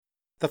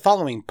The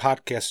following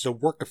podcast is a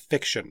work of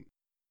fiction.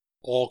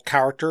 All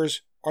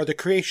characters are the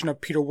creation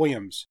of Peter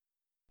Williams.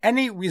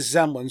 Any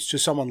resemblance to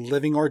someone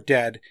living or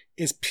dead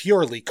is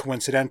purely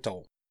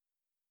coincidental.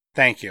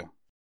 Thank you.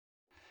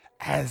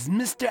 As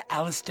Mr.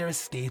 Allister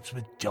escapes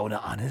with Jonah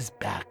on his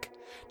back,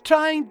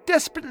 trying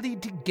desperately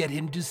to get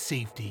him to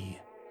safety,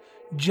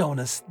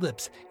 Jonah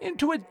slips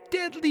into a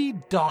deadly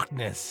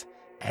darkness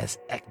as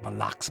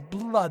Ekmalak's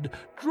blood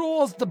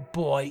draws the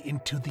boy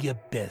into the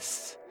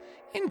abyss,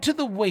 into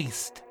the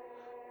waste.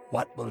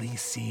 What will he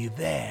see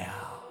there?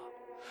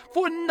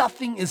 For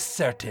nothing is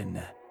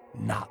certain,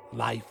 not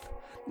life,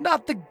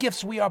 not the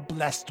gifts we are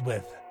blessed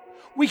with.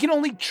 We can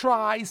only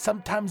try,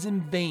 sometimes in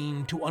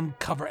vain, to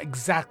uncover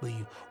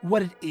exactly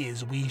what it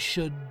is we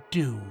should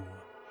do.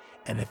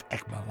 And if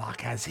Ekmalak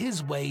has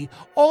his way,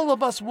 all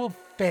of us will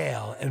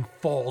fail and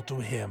fall to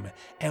him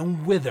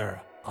and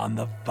wither on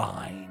the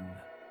vine.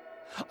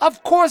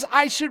 Of course,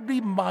 I should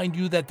remind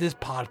you that this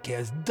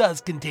podcast does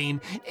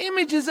contain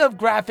images of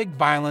graphic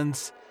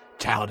violence,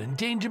 child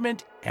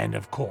endangerment, and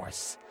of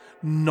course,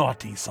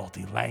 naughty,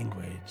 salty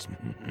language.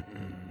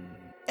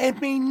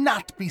 It may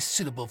not be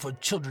suitable for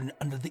children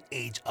under the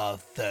age of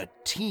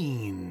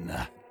 13.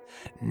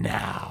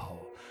 Now,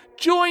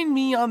 join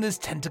me on this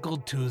Tentacle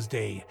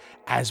Tuesday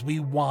as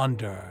we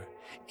wander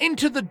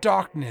into the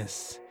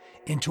darkness,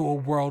 into a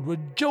world where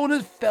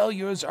Jonah's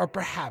failures are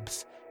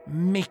perhaps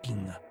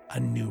making a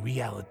new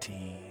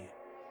reality.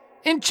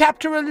 In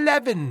Chapter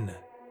 11,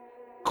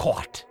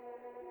 Caught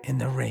in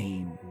the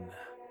Rain.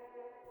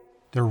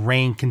 The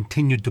rain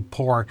continued to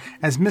pour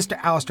as Mr.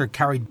 Allister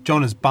carried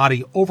Jonah's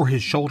body over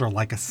his shoulder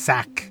like a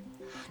sack.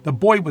 The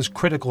boy was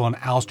critical and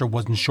Allister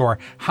wasn't sure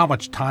how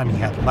much time he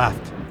had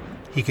left.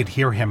 He could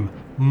hear him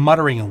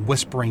muttering and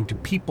whispering to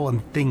people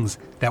and things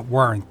that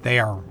weren't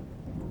there.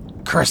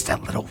 "Curse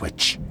that little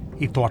witch,"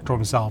 he thought to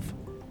himself.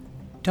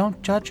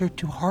 "Don't judge her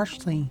too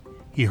harshly,"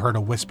 he heard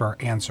a whisper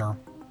answer.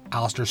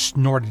 Allister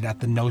snorted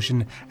at the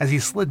notion as he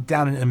slid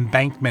down an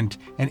embankment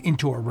and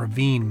into a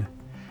ravine.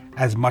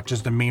 As much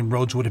as the main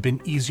roads would have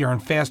been easier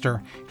and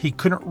faster, he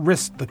couldn't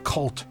risk the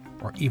cult,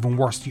 or even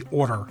worse, the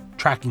order,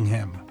 tracking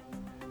him.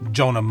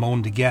 Jonah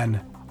moaned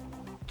again.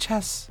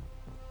 "Jess,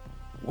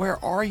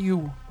 where are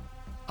you?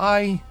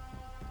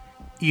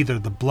 Either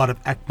the blood of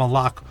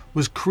Ekmalak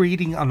was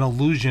creating an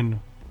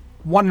illusion,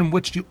 one in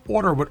which the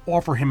order would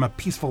offer him a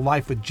peaceful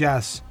life with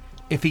Jess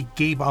if he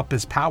gave up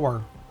his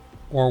power,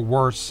 or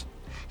worse,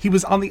 he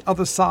was on the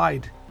other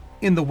side,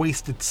 in the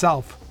waste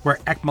itself, where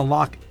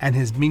Ekmalak and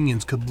his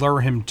minions could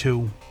lure him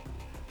to.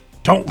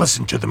 "Don't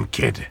listen to them,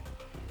 kid.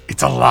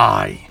 It's a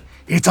lie.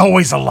 It's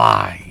always a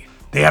lie.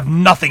 They have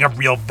nothing of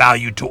real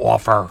value to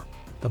offer."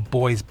 The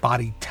boy's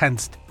body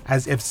tensed,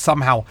 as if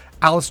somehow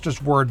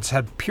Allister's words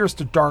had pierced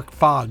a dark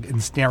fog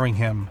ensnaring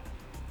him.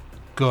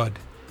 Good.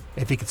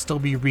 If he could still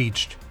be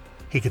reached,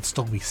 he could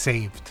still be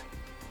saved.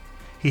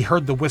 He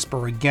heard the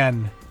whisper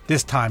again.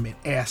 This time it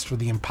asked for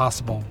the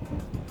impossible.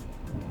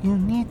 "You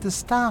need to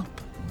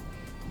stop."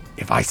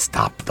 "If I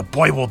stop, the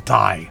boy will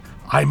die.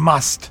 I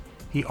must,"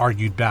 he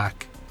argued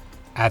back.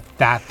 At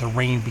that, the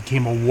rain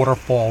became a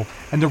waterfall,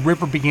 and the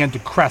river began to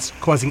crest,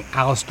 causing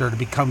Allister to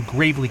become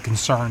gravely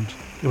concerned.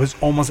 It was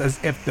almost as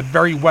if the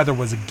very weather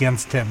was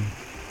against him.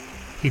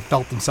 He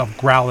felt himself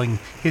growling,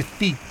 his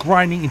feet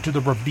grinding into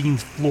the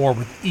ravine's floor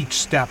with each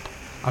step.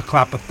 A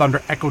clap of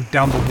thunder echoed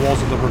down the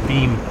walls of the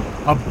ravine,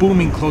 a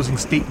booming closing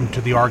statement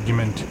to the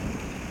argument.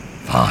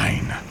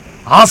 "Fine,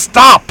 I'll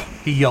stop,"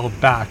 he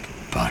yelled back.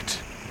 "But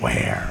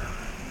where?"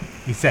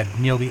 he said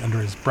nearly under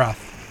his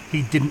breath.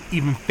 He didn't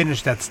even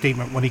finish that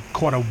statement when he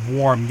caught a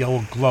warm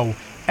yellow glow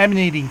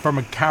emanating from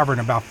a cavern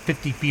about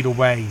 50 feet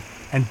away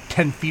and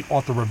 10 feet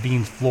off the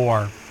ravine's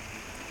floor.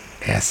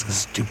 "Ask a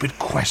stupid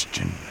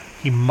question,"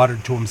 he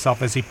muttered to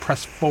himself as he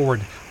pressed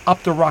forward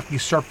up the rocky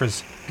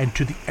surface and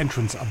to the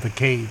entrance of the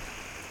cave.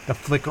 The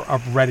flicker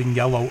of red and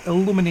yellow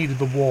illuminated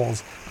the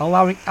walls,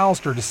 allowing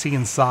Allister to see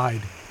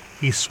inside.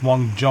 He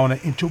swung Jonah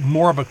into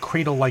more of a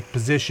cradle-like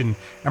position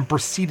and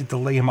proceeded to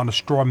lay him on a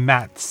straw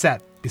mat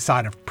set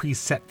beside a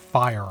preset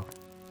fire.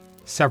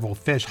 Several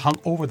fish hung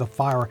over the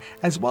fire,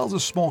 as well as a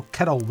small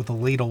kettle with a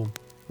ladle.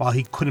 While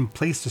he couldn't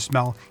place the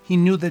smell, he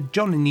knew that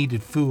Jonah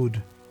needed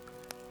food.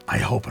 "I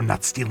hope I'm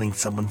not stealing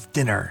someone's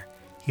dinner,"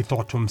 he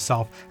thought to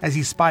himself as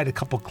he spied a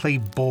couple clay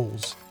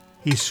bowls.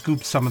 He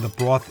scooped some of the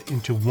broth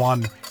into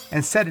one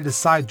and set it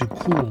aside to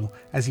cool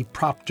as he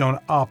propped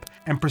Jonah up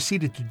and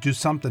proceeded to do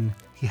something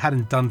he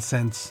hadn't done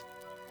since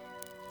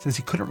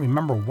he couldn't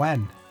remember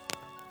when.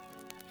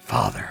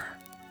 "Father,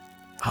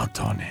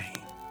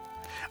 Aldone,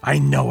 I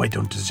know I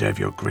don't deserve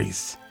your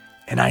grace,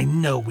 and I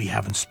know we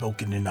haven't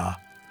spoken in a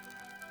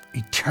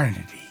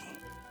eternity,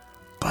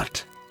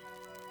 but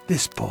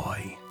this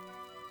boy,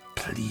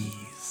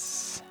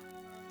 please."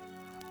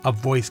 A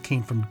voice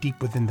came from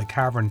deep within the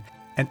cavern,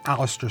 and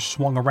Allister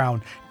swung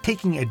around,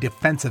 taking a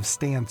defensive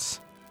stance.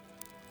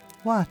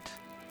 "What?"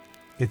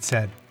 it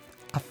said.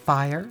 "A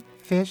fire,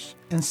 fish,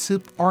 and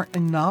soup aren't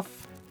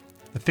enough?"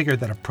 The figure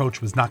that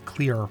approached was not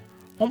clear,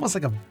 almost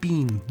like a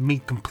beam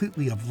made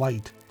completely of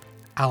light.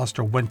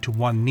 Allister went to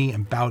one knee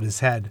and bowed his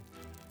head.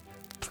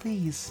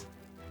 Please,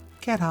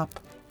 get up.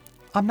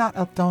 I'm not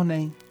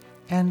Eldone,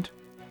 and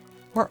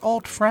we're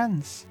old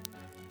friends,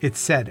 it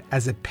said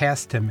as it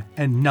passed him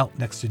and knelt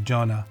next to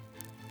Jonah.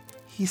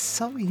 He's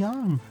so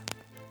young.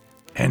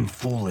 And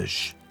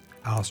foolish,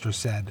 Allister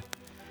said.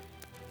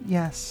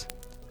 Yes,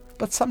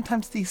 but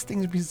sometimes these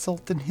things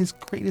result in his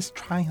greatest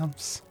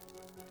triumphs.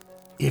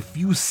 If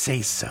you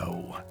say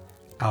so,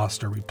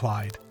 Allister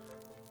replied.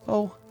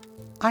 Oh,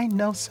 I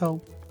know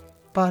so,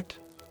 but...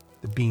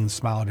 The being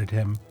smiled at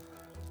him.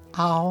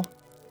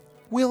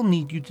 We'll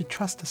need you to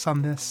trust us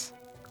on this.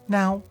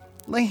 Now,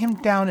 lay him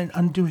down and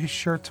undo his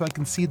shirt so I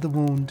can see the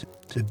wound,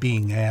 the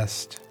being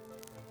asked.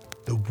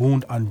 The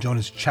wound on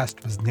Jonah's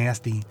chest was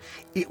nasty.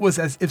 It was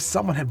as if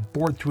someone had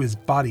bored through his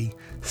body,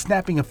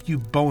 snapping a few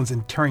bones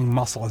and tearing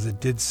muscle as it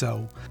did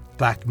so.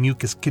 Black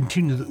mucus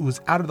continued to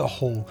ooze out of the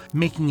hole,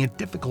 making it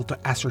difficult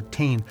to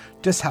ascertain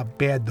just how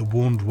bad the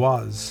wound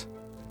was.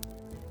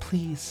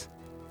 Please,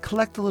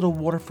 collect a little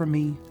water for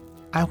me.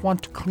 I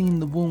want to clean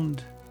the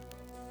wound.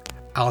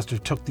 Allister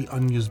took the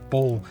unused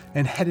bowl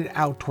and headed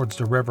out towards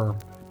the river.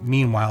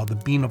 Meanwhile, the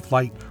beam of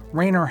light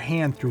ran her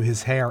hand through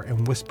his hair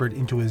and whispered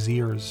into his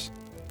ears.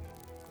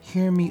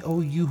 Hear me,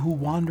 O you who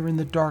wander in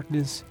the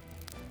darkness.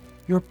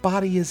 Your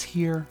body is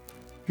here.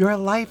 Your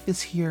life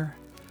is here.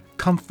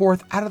 Come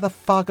forth out of the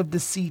fog of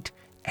deceit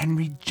and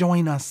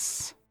rejoin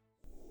us.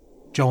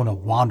 Jonah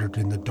wandered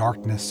in the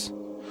darkness,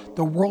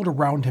 the world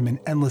around him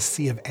an endless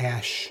sea of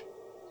ash.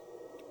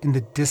 In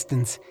the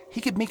distance,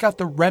 he could make out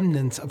the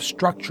remnants of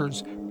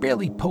structures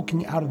barely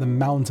poking out of the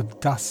mounds of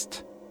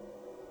dust.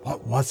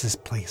 What was this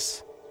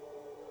place?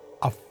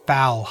 A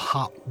foul,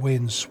 hot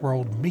wind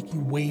swirled,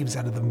 making waves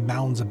out of the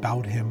mounds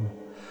about him.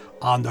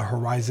 On the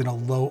horizon, a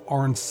low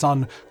orange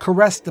sun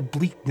caressed the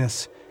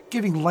bleakness,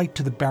 giving light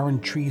to the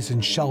barren trees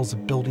and shells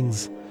of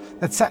buildings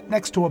that sat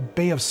next to a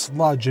bay of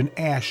sludge and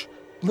ash,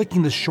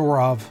 licking the shore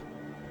of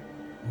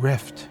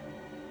Rift.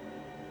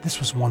 This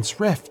was once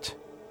Rift.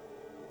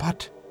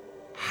 But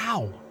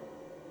how?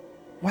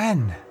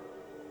 When?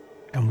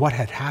 And what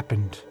had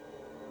happened?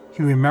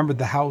 He remembered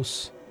the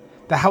house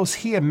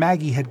he and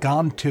Maggie had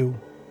gone to.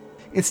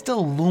 It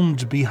still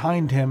loomed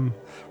behind him,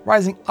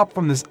 rising up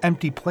from this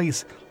empty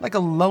place like a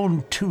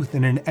lone tooth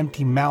in an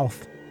empty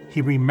mouth.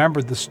 He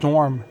remembered the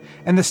storm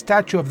and the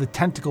statue of the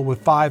tentacle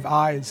with 5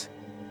 eyes.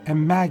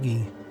 And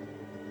Maggie.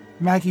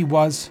 Maggie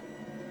was...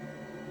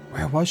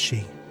 Where was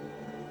she?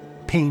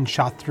 Pain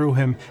shot through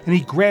him, and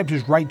he grabbed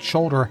his right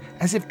shoulder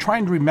as if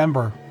trying to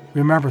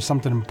remember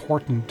something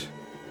important.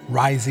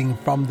 Rising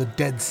from the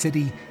dead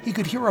city, he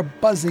could hear a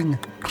buzzing,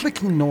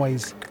 clicking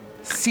noise,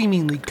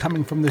 seemingly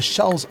coming from the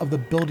shells of the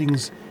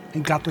buildings,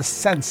 and got the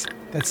sense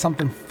that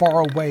something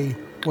far away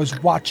was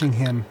watching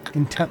him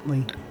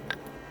intently.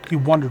 He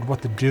wondered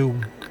what to do.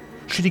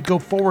 Should he go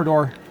forward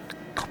or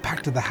go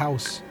back to the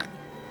house?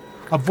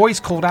 A voice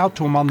called out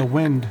to him on the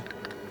wind.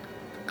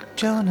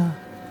 Jonah,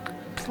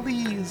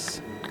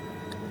 please.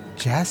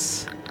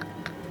 Jess?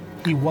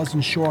 He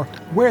wasn't sure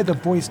where the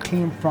voice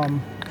came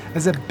from,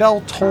 as a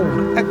bell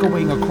tolled,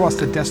 echoing across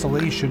the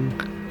desolation.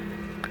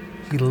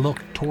 He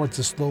looked towards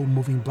the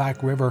slow-moving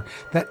black river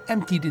that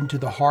emptied into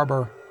the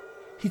harbor.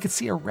 He could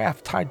see a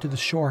raft tied to the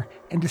shore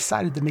and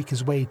decided to make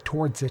his way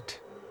towards it.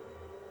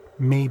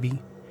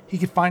 Maybe he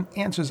could find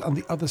answers on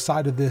the other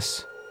side of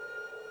this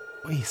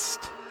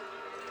waste.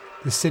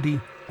 The city,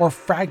 or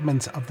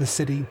fragments of the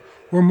city,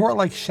 were more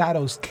like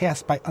shadows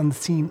cast by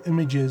unseen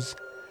images,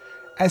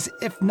 as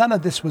if none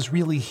of this was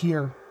really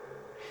here.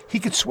 He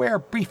could swear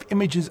brief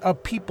images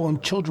of people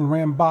and children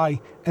ran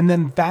by and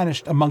then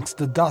vanished amongst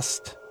the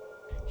dust.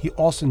 He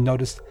also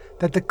noticed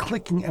that the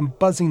clicking and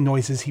buzzing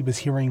noises he was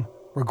hearing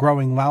were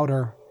growing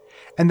louder,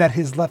 and that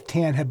his left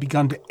hand had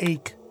begun to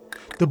ache,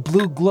 the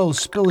blue glow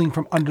spilling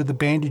from under the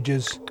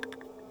bandages.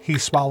 He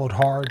swallowed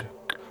hard.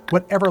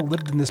 Whatever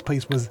lived in this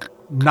place was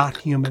not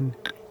human,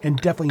 and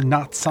definitely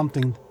not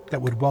something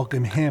that would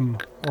welcome him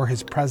or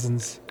his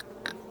presence.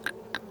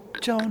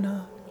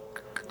 Jonah,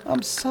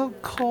 I'm so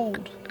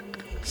cold,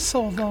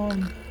 so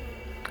alone.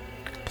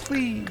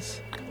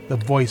 Please, the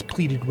voice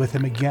pleaded with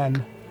him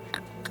again.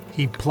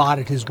 He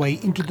plodded his way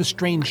into the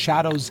strange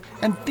shadows,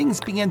 and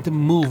things began to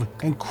move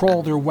and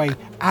crawl their way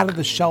out of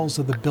the shells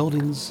of the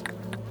buildings.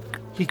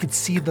 He could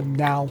see them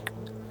now,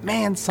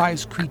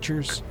 man-sized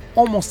creatures,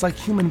 almost like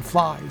human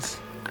flies.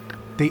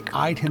 They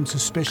eyed him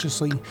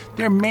suspiciously,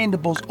 their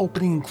mandibles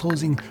opening and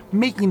closing,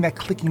 making that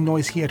clicking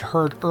noise he had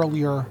heard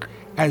earlier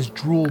as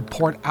drool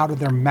poured out of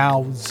their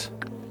mouths.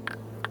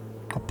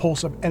 A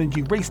pulse of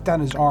energy raced down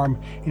his arm,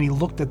 and he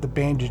looked at the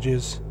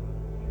bandages.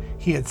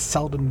 He had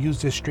seldom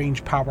used this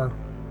strange power,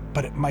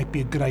 but it might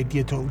be a good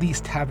idea to at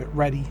least have it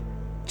ready,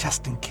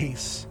 just in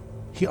case.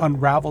 He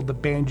unraveled the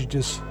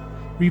bandages,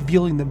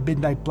 revealing the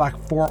midnight black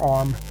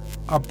forearm,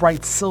 a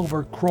bright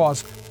silver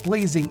cross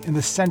blazing in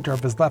the center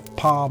of his left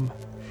palm.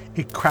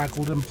 It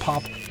crackled and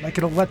popped like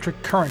an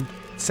electric current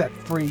set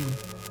free.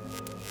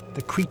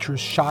 The creatures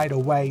shied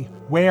away,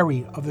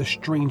 wary of the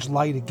strange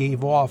light it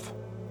gave off.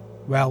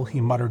 Well,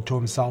 he muttered to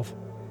himself,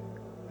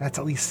 that's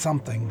at least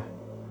something.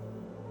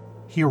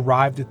 He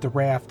arrived at the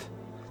raft.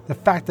 The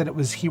fact that it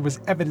was here was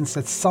evidence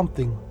that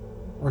something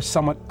or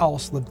someone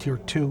else lived here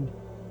too.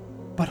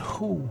 But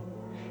who?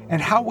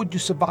 And how would you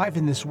survive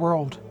in this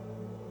world?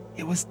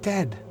 It was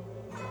dead.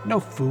 No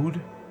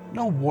food,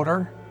 no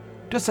water,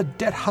 just a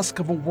dead husk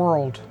of a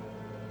world.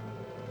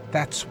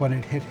 That's when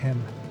it hit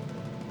him.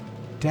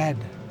 Dead.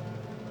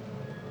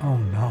 Oh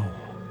no.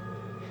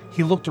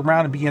 He looked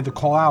around and began to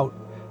call out,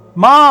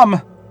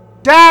 "Mom!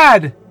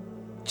 Dad!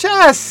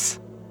 Jess!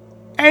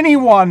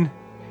 Anyone!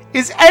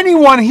 Is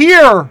anyone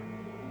here?"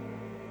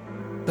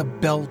 The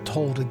bell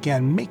tolled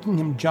again, making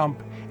him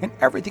jump, and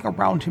everything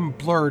around him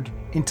blurred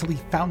until he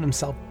found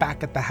himself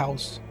back at the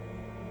house.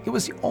 It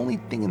was the only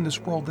thing in this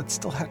world that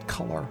still had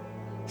color,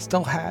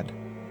 still had,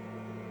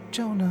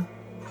 "Jonah,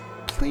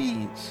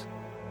 please."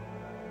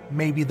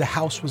 Maybe the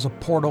house was a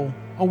portal,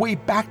 a way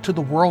back to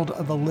the world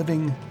of the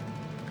living.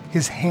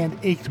 His hand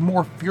ached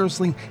more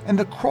fiercely, and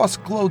the cross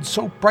glowed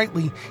so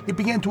brightly it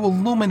began to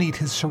illuminate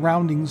his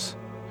surroundings.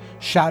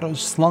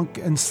 Shadows slunk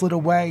and slid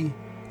away,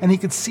 and he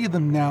could see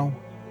them now,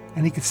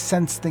 and he could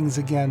sense things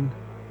again.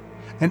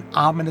 An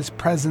ominous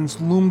presence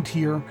loomed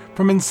here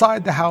from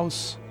inside the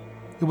house.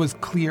 It was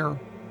clear,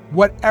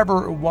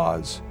 whatever it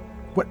was,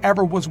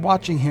 whatever was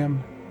watching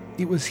him,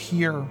 it was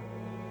here.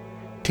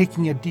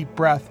 Taking a deep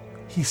breath,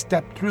 he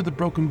stepped through the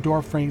broken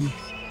doorframe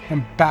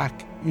and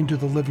back into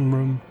the living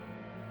room.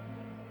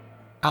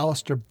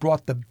 Allister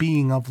brought the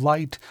being of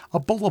light a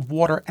bowl of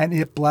water, and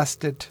it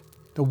blessed it.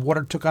 The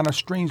water took on a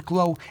strange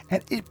glow,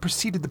 and it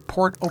proceeded to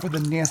pour it over the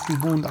nasty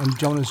wound on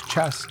Jonah's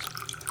chest.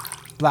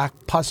 Black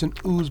pus and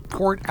ooze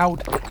poured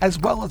out, as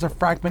well as a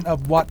fragment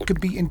of what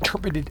could be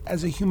interpreted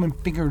as a human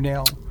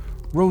fingernail,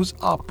 rose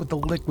up with the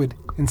liquid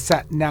and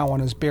sat now on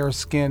his bare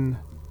skin.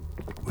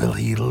 "Will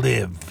he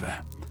live?"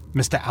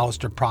 Mr.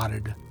 Allister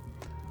prodded.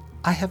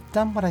 "I have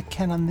done what I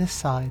can on this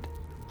side.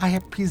 I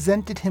have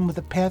presented him with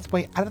a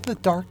pathway out of the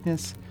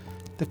darkness.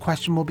 The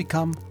question will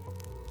become,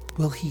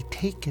 will he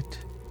take it?"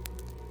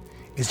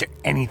 "Is there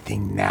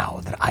anything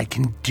now that I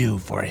can do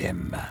for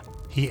him?"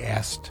 he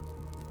asked.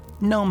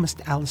 "No,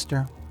 Mr.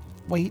 Allister.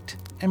 Wait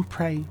and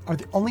pray are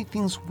the only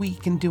things we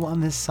can do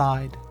on this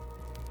side."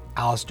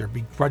 Allister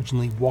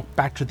begrudgingly walked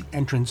back to the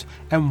entrance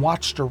and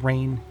watched the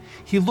rain.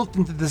 He looked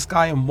into the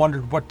sky and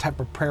wondered what type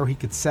of prayer he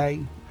could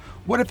say.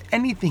 What, if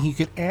anything, he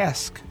could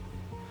ask?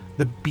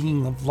 The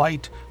being of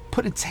light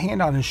put its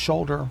hand on his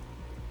shoulder.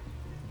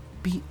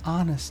 "Be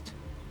honest.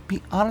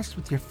 Be honest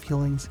with your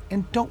feelings,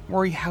 and don't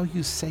worry how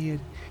you say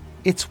it.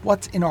 It's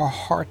what's in our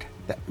heart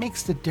that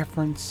makes the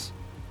difference."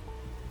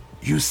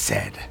 "You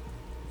said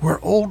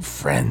we're old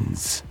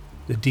friends,"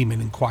 the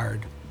demon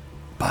inquired.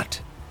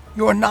 "But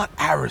you're not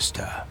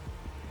Allister,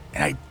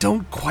 and I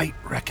don't quite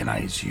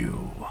recognize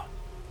you."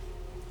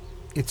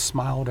 It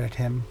smiled at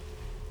him.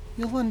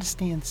 "You'll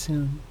understand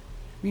soon.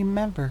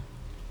 Remember,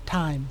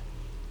 time,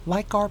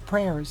 like our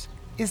prayers,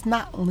 is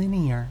not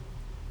linear.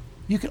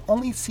 You can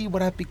only see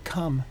what I've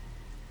become,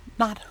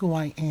 not who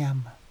I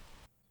am."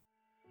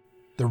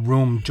 The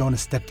room Jonah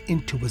stepped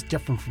into was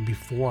different from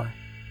before.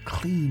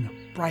 Clean,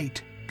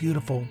 bright,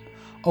 beautiful.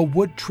 A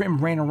wood trim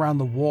ran around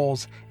the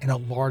walls, and a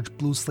large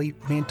blue slate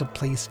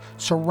mantelpiece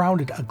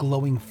surrounded a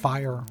glowing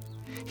fire.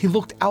 He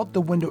looked out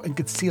the window and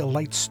could see a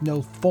light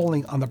snow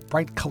falling on the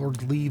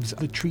bright-colored leaves of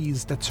the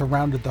trees that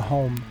surrounded the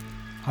home.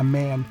 A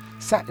man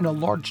sat in a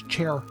large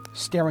chair,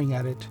 staring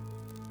at it.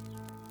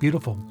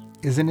 "Beautiful,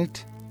 isn't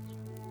it?"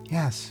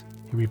 "Yes,"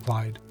 he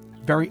replied,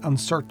 very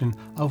uncertain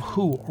of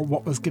who or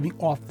what was giving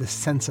off this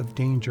sense of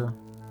danger.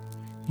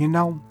 "You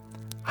know,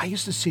 I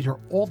used to sit here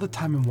all the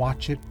time and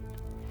watch it."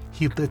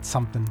 He lit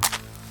something.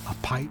 A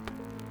pipe?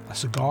 A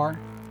cigar?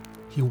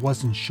 He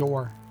wasn't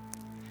sure.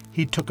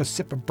 He took a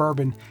sip of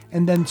bourbon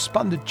and then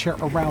spun the chair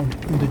around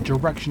in the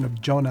direction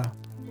of Jonah.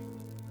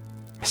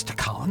 "Mr.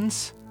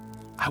 Collins?"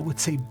 I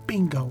would say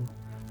bingo,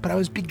 but I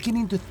was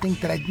beginning to think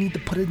that I'd need to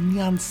put a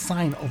neon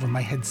sign over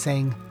my head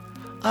saying,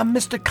 "I'm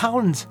Mr.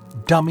 Collins,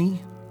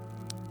 dummy."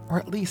 Or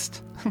at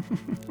least,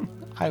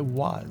 I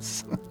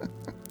was.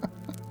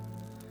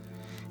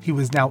 He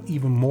was now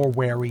even more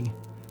wary.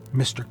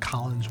 Mr.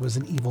 Collins was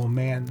an evil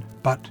man,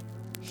 but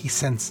he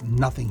sensed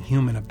nothing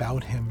human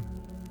about him.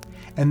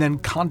 And then,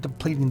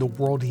 contemplating the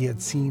world he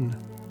had seen,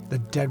 the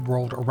dead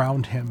world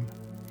around him,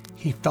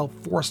 he felt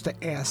forced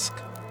to ask,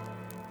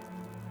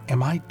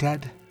 "Am I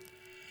dead?"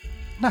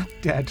 "Not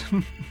dead,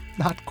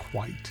 not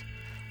quite,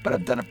 but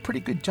I've done a pretty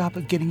good job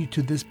of getting you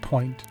to this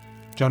point."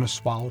 Jonah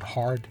swallowed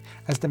hard.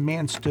 As the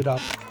man stood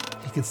up,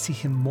 he could see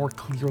him more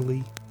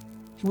clearly.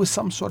 He was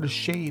some sort of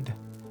shade,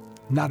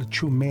 not a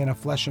true man of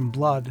flesh and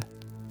blood.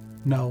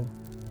 No,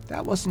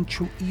 that wasn't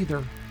true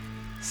either.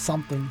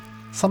 Something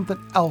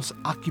else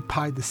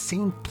occupied the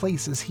same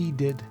place as he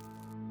did.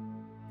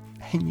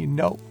 "And you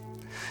know,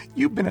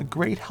 you've been a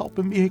great help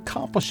in me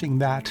accomplishing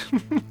that,"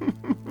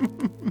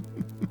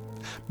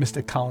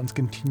 Mr. Collins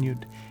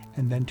continued,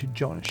 and then to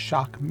Jonah's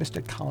shock,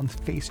 Mr. Collins'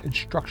 face and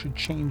structure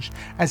changed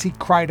as he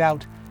cried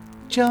out,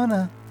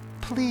 "Jonah,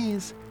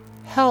 please,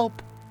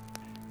 help.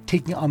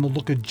 taking on the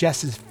look of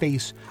Jess's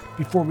face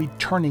before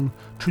returning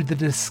to the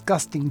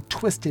disgusting,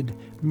 twisted,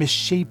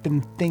 misshapen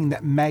thing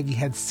that Maggie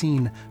had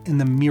seen in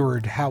the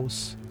mirrored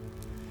house.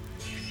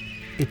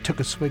 It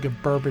took a swig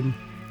of bourbon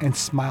and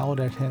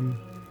smiled at him.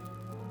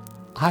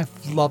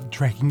 I've loved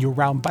dragging you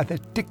around by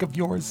that dick of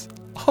yours.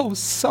 Oh,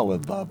 so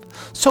in love,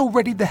 so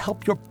ready to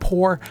help your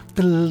poor,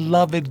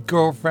 beloved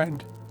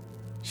girlfriend.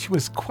 She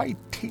was quite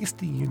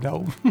tasty, you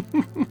know.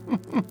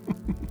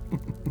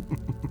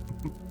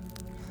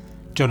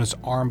 Jonah's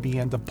arm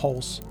began to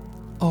pulse.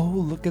 Oh,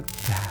 look at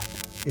that,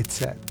 it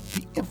said.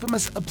 The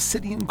infamous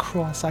obsidian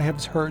cross I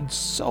have heard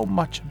so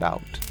much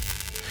about.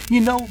 You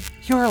know,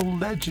 you're a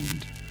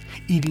legend.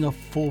 Eating a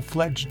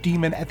full-fledged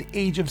demon at the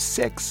age of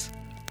 6.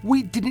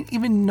 We didn't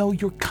even know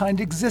your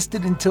kind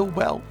existed until,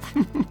 well...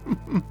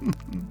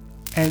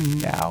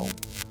 And now,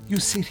 you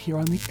sit here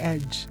on the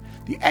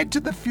edge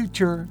of the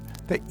future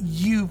that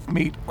you've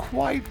made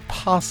quite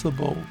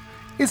possible.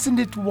 Isn't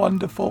it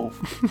wonderful?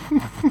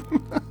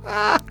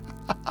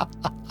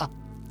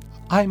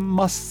 I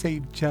must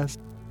save Jess.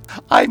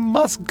 I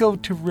must go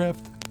to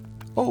Rift.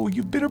 Oh,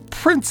 you've been a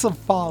prince of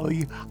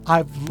folly.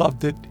 I've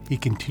loved it, he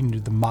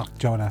continued to mock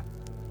Jonah.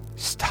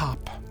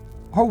 Stop.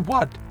 Or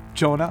what,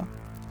 Jonah?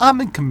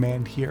 I'm in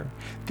command here.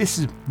 This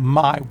is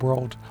my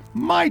world,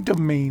 my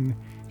domain.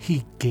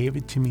 He gave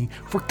it to me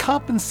for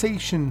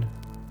compensation.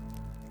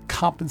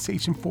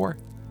 Compensation for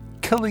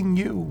killing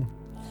you.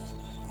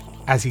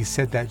 As he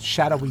said that,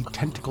 shadowy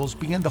tentacles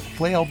began to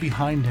flail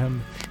behind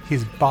him,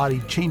 his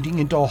body changing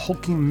into a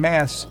hulking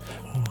mass,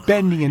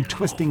 bending and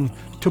twisting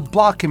to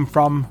block him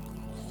from...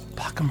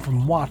 Block him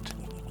from what?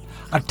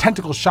 A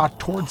tentacle shot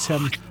towards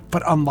him,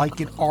 but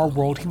unlike in our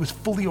world, he was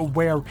fully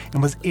aware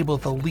and was able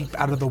to leap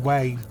out of the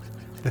way.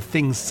 The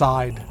thing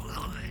sighed.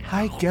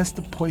 I guess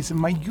the poison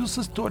my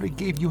useless daughter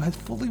gave you has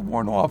fully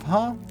worn off,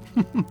 huh?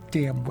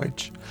 Damn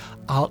witch.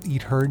 I'll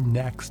eat her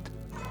next.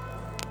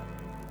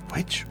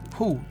 Witch?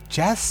 Who?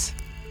 Jess?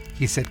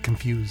 He said,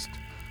 confused.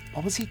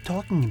 What was he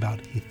talking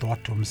about? He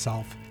thought to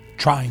himself,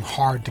 trying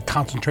hard to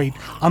concentrate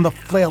on the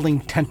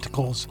flailing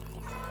tentacles.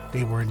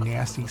 They were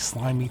nasty,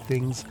 slimy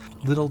things,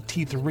 little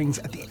teeth rings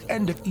at the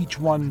end of each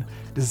one,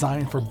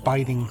 designed for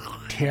biting,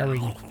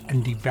 tearing,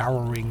 and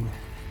devouring.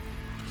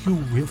 You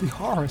really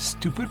are a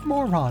stupid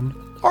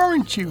moron,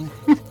 aren't you?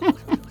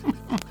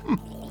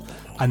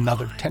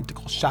 Another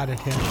tentacle shot at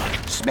him,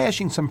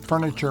 smashing some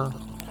furniture.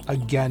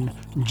 Again,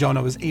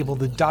 Jonah was able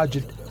to dodge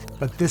it,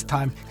 but this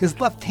time his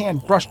left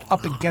hand brushed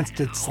up against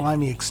its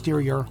slimy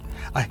exterior.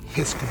 A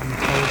hiss could be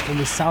heard from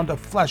the sound of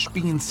flesh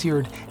being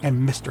seared,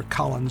 and Mr.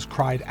 Collins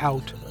cried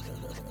out.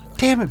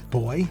 Damn it,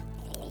 boy.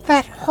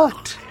 That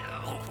hurt.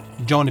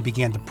 Jonah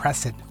began to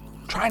press it,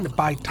 trying to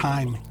buy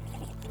time.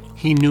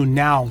 He knew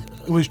now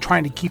it was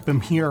trying to keep him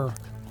here,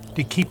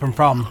 to keep him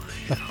from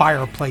the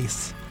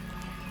fireplace.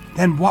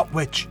 Then what,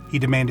 witch? He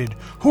demanded.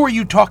 Who are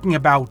you talking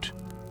about?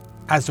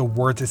 As the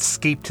words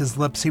escaped his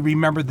lips, he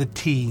remembered the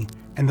tea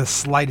and the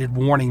slighted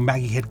warning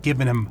Maggie had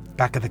given him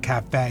back at the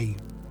cafe.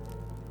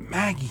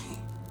 Maggie,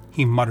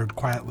 he muttered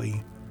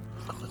quietly.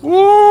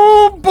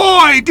 Oh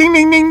boy! Ding,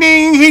 ding, ding,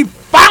 ding! He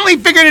finally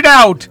figured it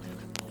out!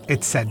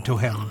 It said to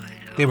him.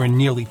 They were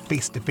nearly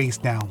face to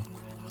face now.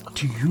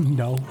 Do you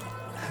know?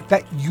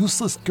 That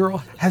useless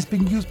girl has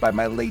been used by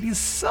my ladies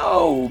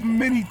so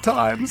many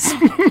times.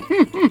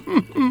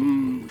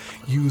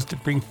 Used to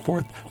bring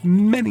forth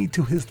many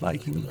to his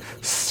liking,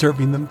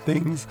 serving them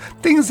things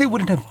they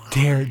wouldn't have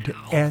dared to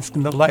ask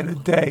in the light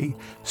of day,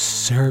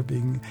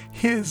 serving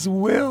his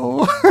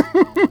will.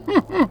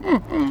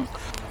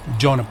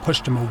 Jonah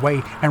pushed him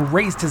away and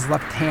raised his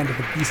left hand at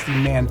the beastly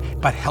man,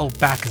 but held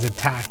back his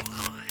attack.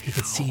 He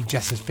could see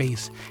Jess's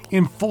face,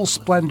 in full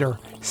splendor,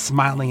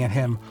 smiling at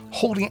him,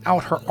 holding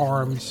out her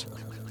arms.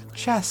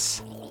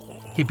 Jess,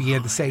 he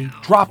began to say,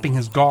 dropping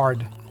his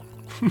guard.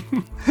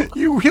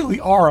 You really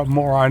are a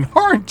moron,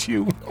 aren't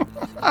you?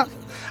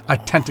 A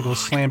tentacle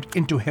slammed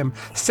into him,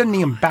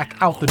 sending him back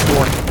out the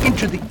door,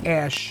 into the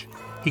ash.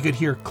 He could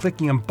hear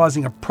clicking and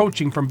buzzing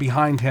approaching from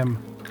behind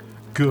him.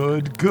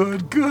 Good,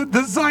 good, good.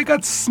 The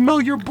Zygots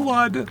smell your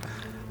blood.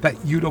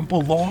 That you don't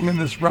belong in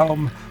this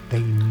realm.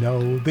 They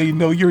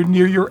know you're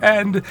near your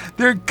end.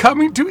 They're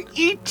coming to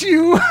eat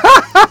you.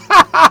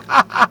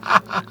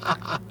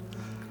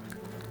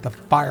 The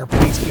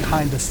fireplace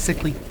behind the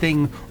sickly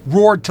thing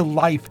roared to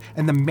life,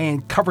 and the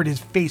man covered his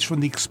face from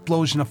the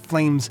explosion of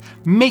flames,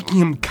 making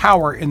him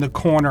cower in the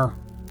corner.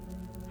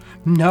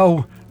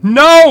 No,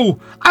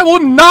 I will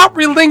not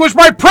relinquish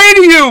my prey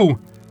to you!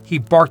 He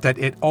barked at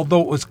it,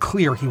 although it was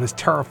clear he was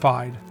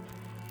terrified.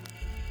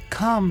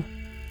 Come,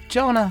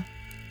 Jonah,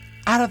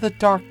 out of the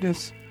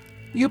darkness.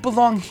 You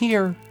belong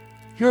here.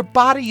 Your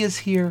body is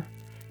here.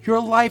 Your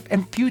life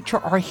and future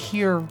are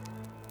here.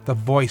 The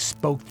voice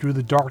spoke through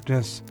the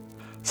darkness.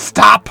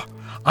 Stop!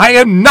 I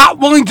am not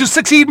willing to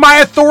succeed my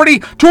authority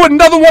to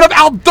another one of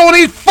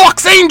Aldone's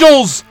Fox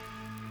Angels!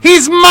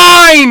 He's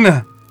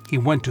mine! He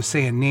went to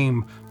say a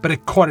name, but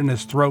it caught in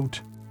his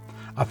throat.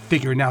 A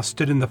figure now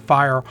stood in the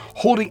fire,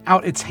 holding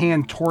out its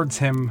hand towards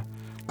him,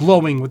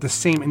 glowing with the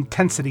same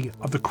intensity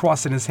of the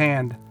cross in his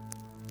hand.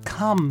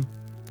 Come,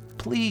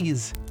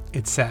 please,"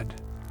 it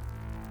said.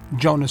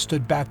 Jonah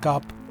stood back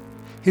up.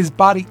 His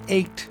body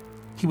ached.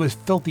 He was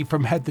filthy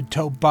from head to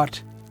toe,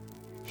 but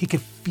he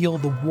could feel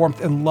the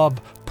warmth and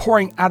love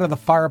pouring out of the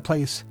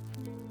fireplace.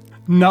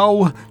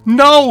 "No,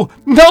 no,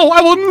 no,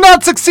 I will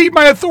not succeed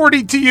my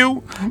authority to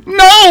you!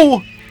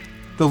 No!"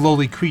 The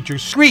lowly creature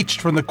screeched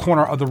from the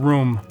corner of the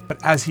room,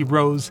 but as he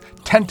rose,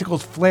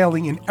 tentacles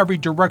flailing in every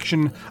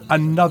direction,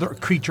 another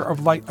creature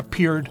of light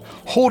appeared,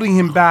 holding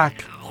him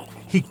back.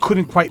 He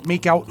couldn't quite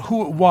make out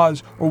who it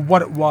was or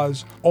what it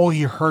was. All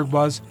he heard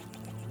was,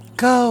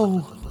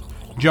 "Go!"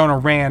 Jonah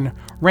ran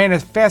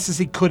as fast as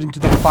he could into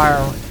the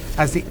fire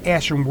as the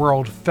ashen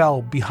world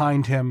fell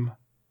behind him.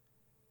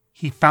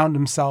 He found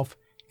himself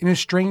in a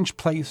strange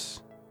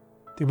place.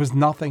 There was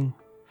nothing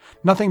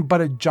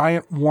but a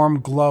giant warm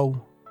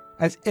glow,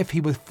 as if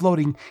he was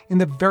floating in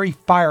the very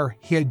fire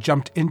he had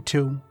jumped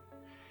into.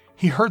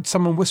 He heard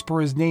someone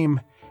whisper his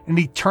name, and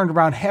he turned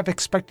around half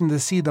expecting to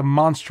see the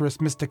monstrous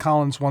Mr.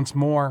 Collins once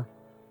more.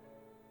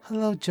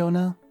 "Hello,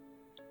 Jonah."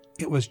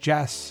 It was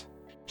Jess.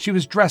 She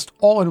was dressed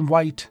all in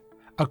white,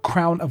 a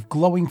crown of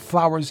glowing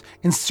flowers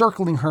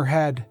encircling her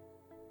head.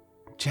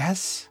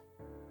 "Jess,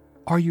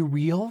 are you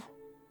real?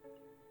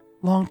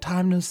 Long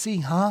time no see,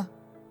 huh?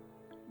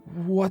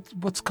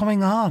 What's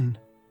going on?"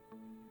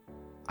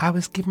 "I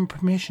was given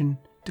permission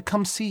to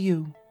come see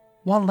you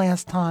one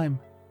last time."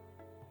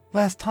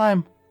 "Last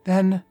time,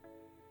 then?"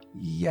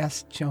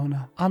 "Yes,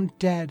 Jonah, I'm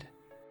dead.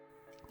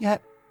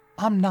 Yet,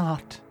 I'm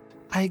not.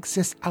 I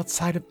exist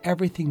outside of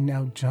everything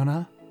now,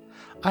 Jonah.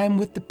 I am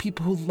with the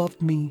people who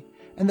loved me,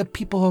 and the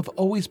people who have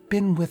always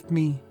been with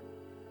me.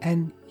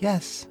 And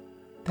yes,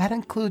 that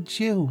includes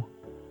you."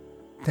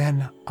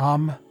 "Then,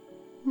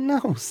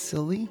 No,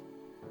 silly.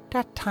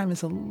 That time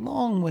is a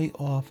long way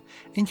off,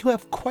 and you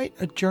have quite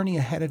a journey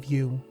ahead of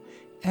you.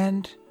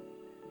 And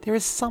there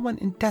is someone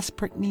in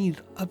desperate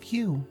need of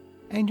you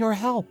and your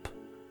help."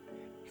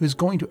 He was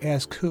going to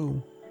ask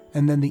who,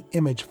 and then the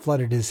image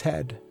flooded his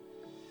head.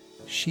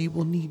 "She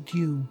will need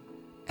you,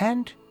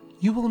 and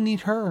you will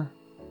need her."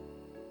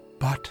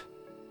 "But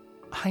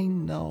I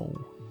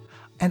know,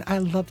 and I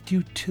loved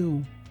you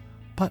too,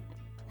 but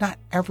not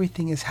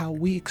everything is how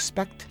we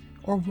expect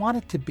or want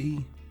it to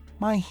be.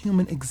 My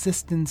human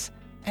existence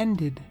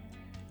ended.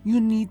 You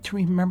need to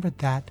remember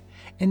that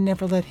and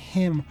never let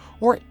him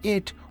or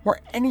it or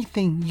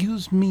anything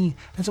use me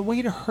as a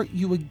way to hurt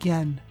you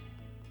again.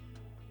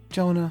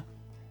 Jonah,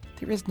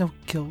 there is no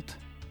guilt,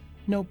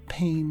 no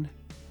pain.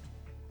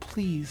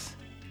 Please,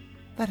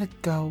 let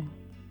it go.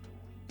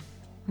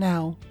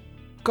 Now,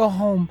 go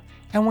home,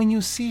 and when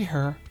you see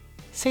her,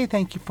 say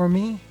thank you for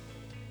me."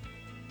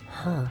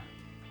 "Her?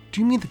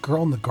 Do you mean the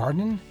girl in the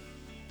garden?"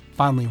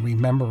 Finally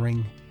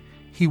remembering,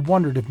 he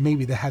wondered if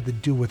maybe that had to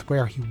do with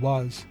where he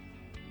was.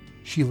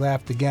 She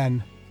laughed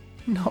again.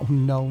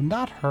 No,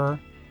 not her.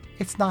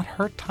 It's not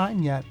her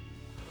time yet."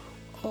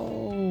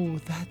 "Oh,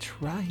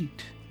 that's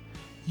right.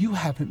 You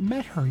haven't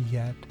met her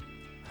yet."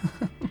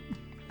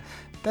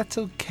 "That's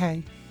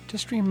okay.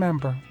 Just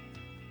remember,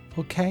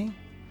 okay?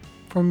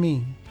 For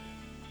me,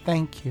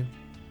 thank you."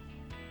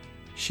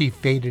 She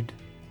faded.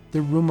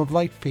 The room of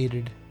light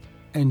faded,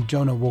 and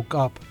Jonah woke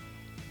up,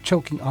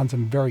 choking on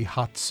some very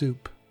hot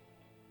soup.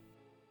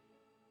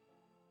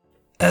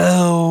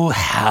 Oh,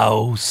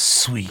 how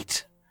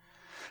sweet.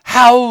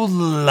 How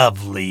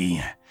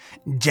lovely.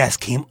 Jess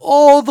came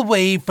all the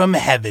way from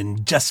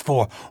heaven just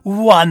for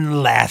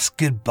one last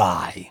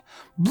goodbye.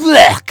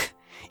 Blech!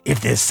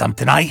 If there's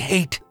something I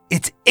hate,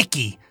 it's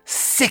icky,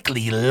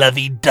 sickly,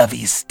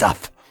 lovey-dovey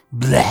stuff.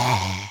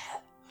 Bleh!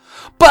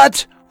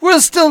 But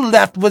we're still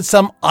left with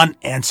some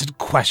unanswered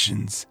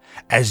questions,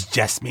 as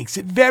Jess makes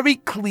it very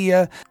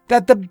clear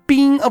that the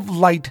being of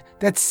light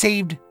that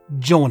saved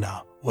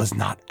Jonah was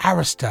not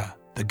Allister,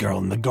 the girl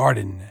in the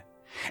garden.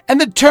 And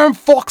the term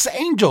fox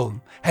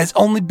angel has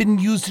only been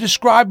used to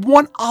describe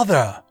one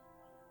other,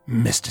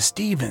 Mr.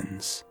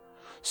 Stevens.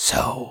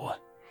 So,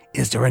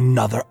 is there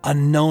another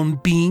unknown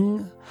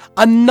being?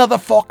 Another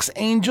fox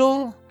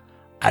angel?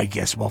 I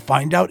guess we'll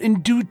find out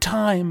in due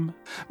time.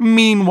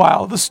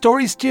 Meanwhile, the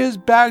story steers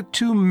back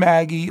to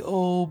Maggie.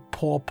 Oh,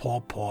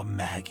 poor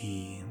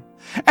Maggie.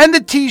 And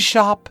the tea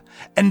shop,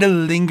 and the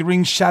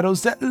lingering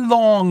shadows that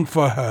long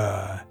for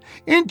her.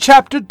 In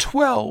Chapter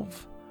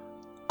 12,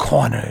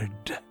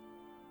 Cornered.